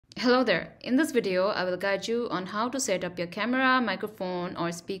Hello there. In this video, I will guide you on how to set up your camera, microphone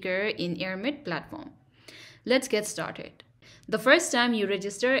or speaker in Airmeet platform. Let's get started. The first time you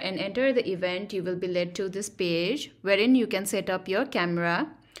register and enter the event, you will be led to this page wherein you can set up your camera.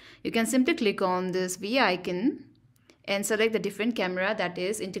 You can simply click on this V icon and select the different camera that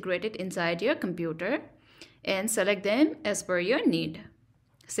is integrated inside your computer and select them as per your need.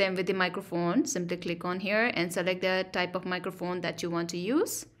 Same with the microphone. Simply click on here and select the type of microphone that you want to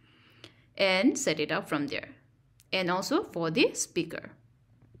use and set it up from there. And also for the speaker.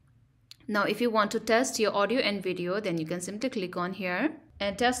 Now if you want to test your audio and video, then you can simply click on here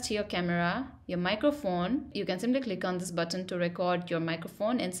and test your camera, your microphone. You can simply click on this button to record your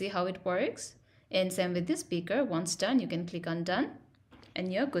microphone and see how it works. And same with the speaker. Once done, you can click on done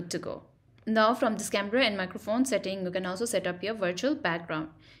and you're good to go. Now from this camera and microphone setting, you can also set up your virtual background.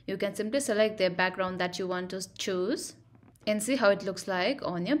 You can simply select the background that you want to choose and see how it looks like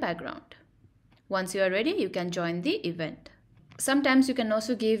on your background. Once you are ready, you can join the event. Sometimes you can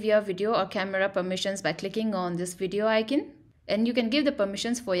also give your video or camera permissions by clicking on this video icon, and you can give the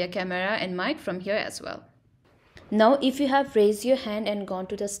permissions for your camera and mic from here as well. Now if you have raised your hand and gone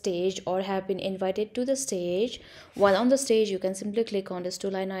to the stage or have been invited to the stage, while on the stage you can simply click on this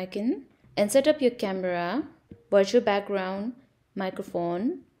two-line icon and set up your camera, virtual background,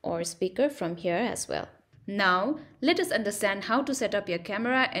 microphone or speaker from here as well. Now let us understand how to set up your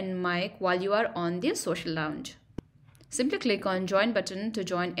camera and mic while you are on the social lounge. Simply click on join button to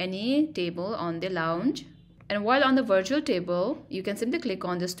join any table on the lounge, and while on the virtual table you can simply click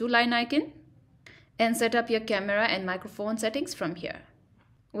on this two-line icon and set up your camera and microphone settings from here.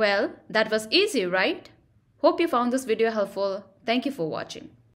 Well, that was easy, right? Hope you found this video helpful. Thank you for watching.